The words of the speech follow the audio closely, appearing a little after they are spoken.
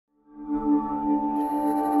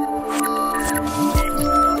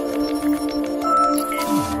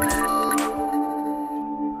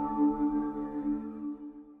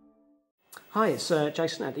Hi, it's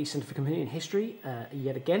Jason at the Centre for Computing History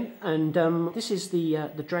yet again, and this is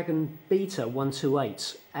the Dragon Beta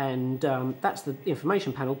 128, and that's the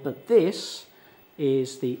information panel, but this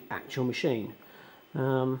is the actual machine.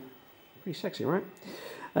 Pretty sexy, right?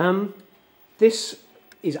 This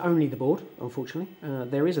is only the board, unfortunately.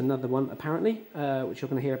 There is another one apparently, which you're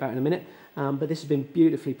going to hear about in a minute, but this has been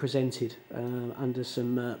beautifully presented under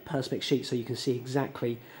some Perspex sheets, so you can see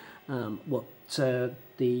exactly what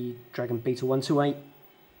the Dragon Beta 128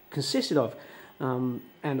 consisted of. And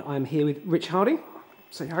I'm here with Rich Harding.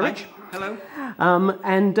 Say hi, Rich. Hello.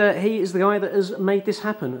 And he is the guy that has made this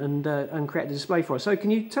happen and created a display for us. So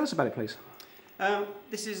can you tell us about it, please?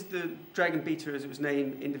 This is the Dragon Beta as it was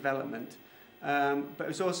named in development, but it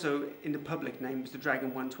was also in the public name, it was the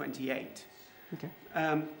Dragon 128. Okay.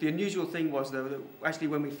 The unusual thing was, though, that actually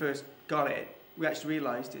when we first got it, we actually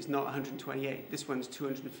realised it's not 128. This one's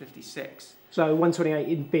 256. So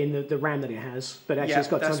 128 being the RAM that it has, but actually it's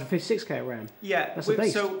got 256k RAM. Yeah. That's a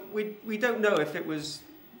beast. So we don't know if it was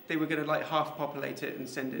they were going to like half populate it and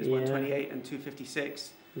send it as 128 and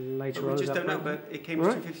 256. Later on, we just don't know. But it came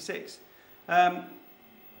as 256.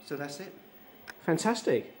 So that's it.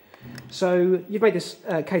 Fantastic. So you've made this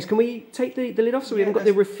case. Can we take the lid off so we haven't got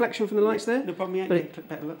the reflection from the lights there? No problem. Yeah. But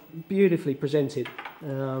better look. Beautifully presented.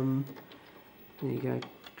 There you go,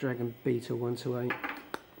 Dragon Beta 128.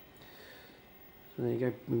 So there you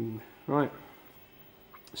go, boom. Right.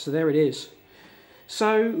 So there it is.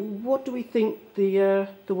 So what do we think the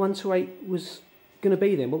 128 was going to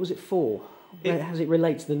be then? What was it for? How does it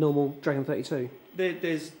relate to the normal Dragon 32?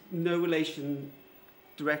 There's no relation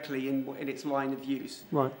directly in its line of use.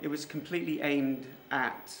 Right. It was completely aimed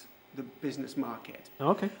at the business market. Oh,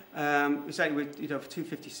 okay. Exactly with for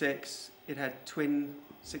 256, it had twin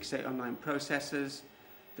 6809 processors.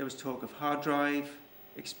 There was talk of hard drive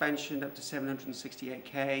expansion up to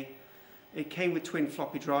 768k. It came with twin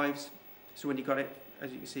floppy drives. So when you got it,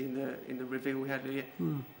 as you can see in the reveal we had earlier,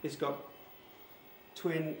 it's got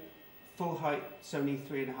twin full height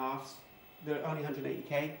 73.5s. They're only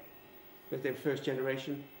 180k, but they're first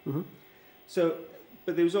generation. So,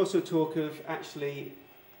 but there was also talk of actually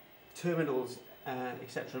terminals,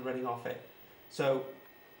 etc., running off it. So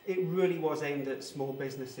it really was aimed at small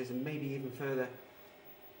businesses and maybe even further.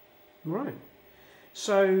 Right.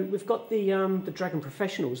 So we've got the Dragon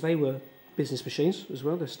Professionals. They were business machines as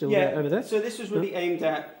well. They're still there, over there. So this was really aimed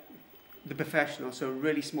at the professional, so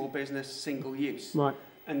really small business, single use. Right.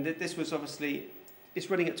 And this was obviously, it's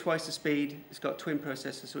running at twice the speed. It's got twin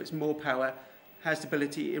processors, so it's more power. Has the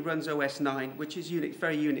ability, it runs OS 9, which is Unix,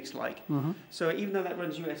 very Unix-like. So even though that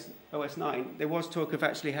runs OS 9, there was talk of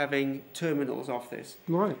actually having terminals off this.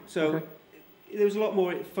 Right. So there was a lot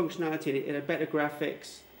more functionality in it. It had better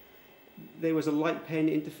graphics. There was a light pen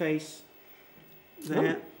interface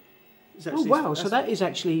there. Oh wow! So that is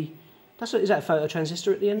actually, is that a photo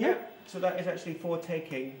transistor at the end? Yeah. So that is actually for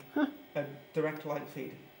taking a direct light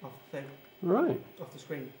feed off the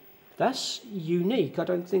screen. That's unique. I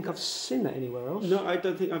don't think I've seen that anywhere else. No, I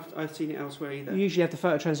don't think I've seen it elsewhere either. You usually have the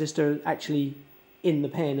photo transistor actually in the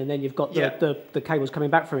pen, and then you've got the cables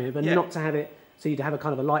coming back from it, but not to have it. So you'd have a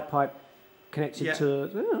kind of a light pipe connected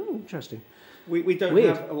to. Oh, interesting. We don't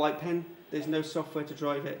have a light pen. There's no software to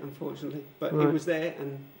drive it, unfortunately. But it was there,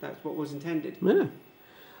 and that's what was intended. Yeah.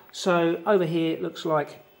 So over here, it looks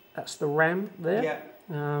like that's the RAM there.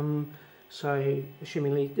 Yeah. So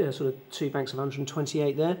assumingly, sort of two banks of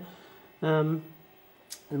 128 there. And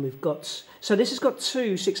we've got, so this has got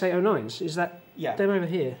two 6809s, is that them over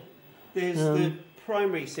here? There's the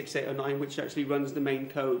primary 6809, which actually runs the main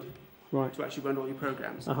code to actually run all your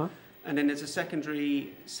programs. And then there's a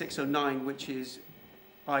secondary 609, which is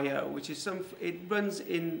I/O, which is it runs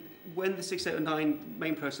in, when the 6809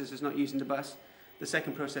 main processor is not using the bus, the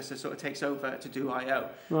second processor sort of takes over to do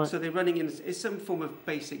I/O. So they're running in, it's some form of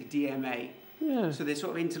basic DMA. Yeah. So they're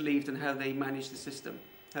sort of interleaved in how they manage the system,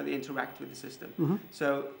 how they interact with the system.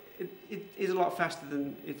 So it is a lot faster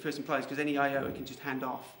than it first implies, because any I/O it can just hand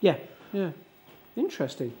off. Yeah, yeah.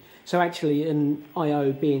 Interesting. So actually in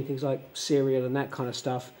I/O being things like serial and that kind of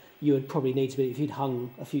stuff, you would probably need to be, if you'd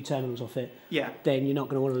hung a few terminals off it, then you're not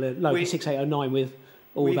going to want to load the 6809 with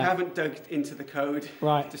all that. We haven't dug into the code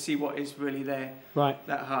to see what is really there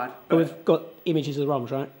that hard. But we've got images of the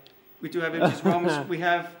ROMs, right? We do have images of ROMs. We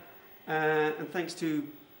have, and thanks to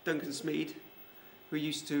Duncan Smead, who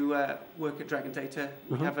used to work at Dragon Data,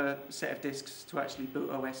 we have a set of disks to actually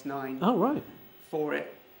boot OS 9 for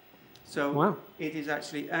it. So it is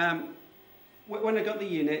actually, when I got the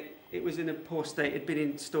unit, it was in a poor state. It had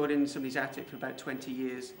been stored in somebody's attic for about 20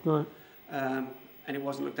 years. And it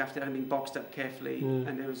wasn't looked after. It hadn't been boxed up carefully.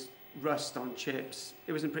 And there was rust on chips.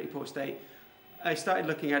 It was in pretty poor state. I started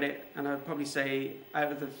looking at it, and I'd probably say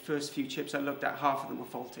out of the first few chips I looked at, half of them were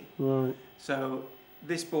faulty. Right. So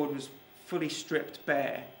this board was fully stripped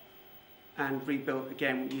bare and rebuilt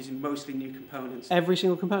again using mostly new components. Every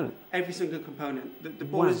single component? Every single component. The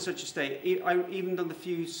board is in such a state, even on the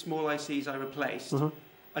few small ICs I replaced,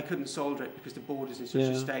 I couldn't solder it because the board is in such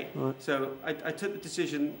a state. Right. So I took the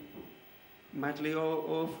decision, madly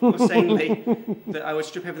or sanely, that I would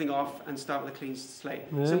strip everything off and start with a clean slate.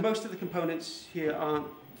 Yeah. So most of the components here aren't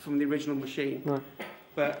from the original machine, right.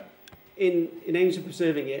 But in aims of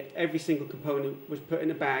preserving it, every single component was put in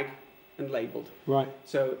a bag and labelled. Right.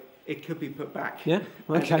 So it could be put back. Yeah.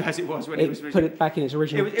 Okay. As it was when it was originally. Put it back in its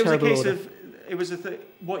original. It was a case order.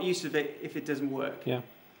 What use of it if it doesn't work? Yeah.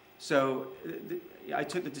 So I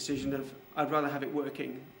took the decision of I'd rather have it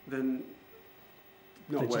working than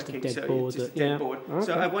not working. Just a dead board. Just a dead board. Okay.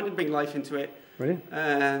 So I wanted to bring life into it. Brilliant.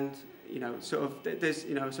 And sort of there's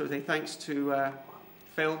sort of say thanks to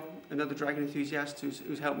Phil, another Dragon enthusiast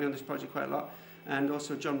who's helped me on this project quite a lot. And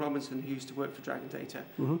also John Robinson, who used to work for Dragon Data.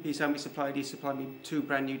 He supplied me 2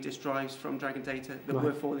 brand new disk drives from Dragon Data that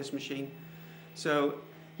were for this machine. So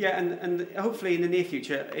yeah, and hopefully in the near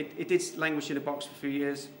future, it did languish in a box for a few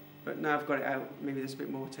years, but now I've got it out, maybe there's a bit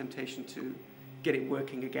more temptation to get it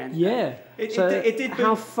working again. Yeah. It did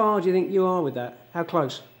how far do you think you are with that? How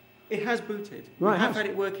close? It has booted. Right, we have had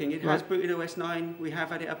it working. It has booted OS 9. We have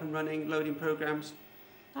had it up and running, loading programs.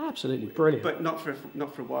 Absolutely brilliant. But not for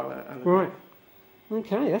a while. Right.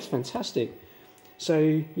 Okay, that's fantastic.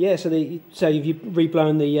 So yeah, so you've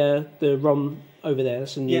reblown the ROM over there.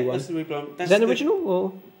 That's a new one. Yeah, that's the reblown. Is that an original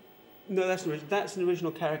or? No, that's an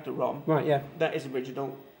original character ROM. Right. Yeah. That is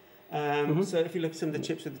original. So if you look at some of the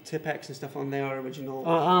chips with the Tip-X and stuff on, they are original.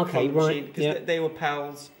 Okay, right. Because they were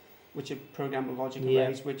PALs, which are programmable logic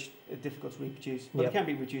arrays, which are difficult to reproduce. Well, they can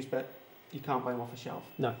be reduced, but you can't buy them off a shelf.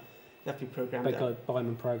 No. They have to be programmed. They go buy them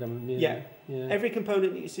and program them. Yeah. Every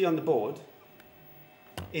component that you see on the board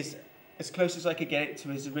is as close as I could get it to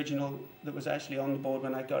his original that was actually on the board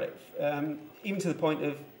when I got it. Even to the point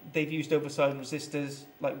of they've used oversized resistors,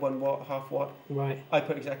 like 1 watt, half watt. Right. I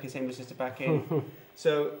put exactly the same resistor back in.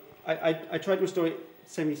 So I tried to restore it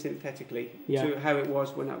semi-synthetically to how it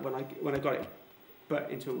was when I got it, but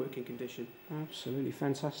into a working condition. Absolutely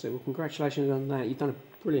fantastic. Well, congratulations on that. You've done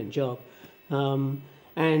a brilliant job.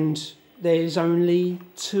 And there's only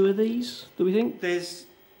 2 of these, do we think? There's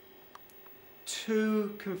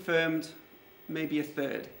 2 confirmed, maybe a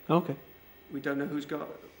 3rd. Okay. We don't know who's got.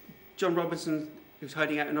 John Robinson, who's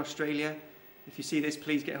hiding out in Australia. If you see this,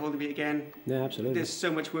 please get hold of me again. Yeah, absolutely. There's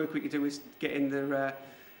so much work we could do with getting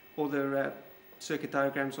all the circuit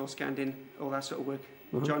diagrams all scanned in, all that sort of work.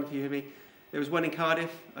 John, if you hear me. There was one in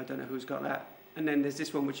Cardiff. I don't know who's got that. And then there's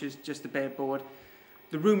this one, which is just a bare board.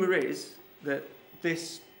 The rumour is that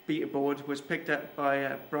this beta board was picked up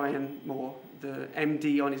by Brian Moore, the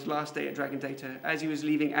MD, on his last day at Dragon Data. As he was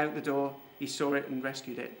leaving out the door, he saw it and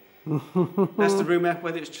rescued it. That's the rumour.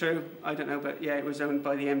 Whether it's true, I don't know. But yeah, it was owned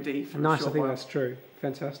by the MD for a short while. Nice, I think that's true.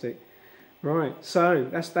 Fantastic. Right, so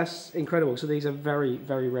that's incredible. So these are very,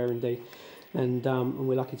 very rare indeed. And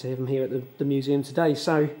we're lucky to have them here at the museum today.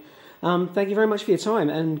 So thank you very much for your time,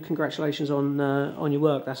 and congratulations on your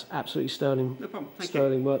work. That's absolutely sterling. No problem.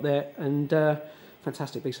 Sterling work there, and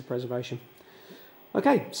fantastic piece of preservation.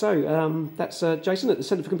 Okay, so that's Jason at the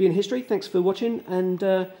Centre for Computing History. Thanks for watching, and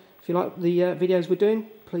if you like the videos we're doing,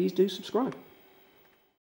 please do subscribe.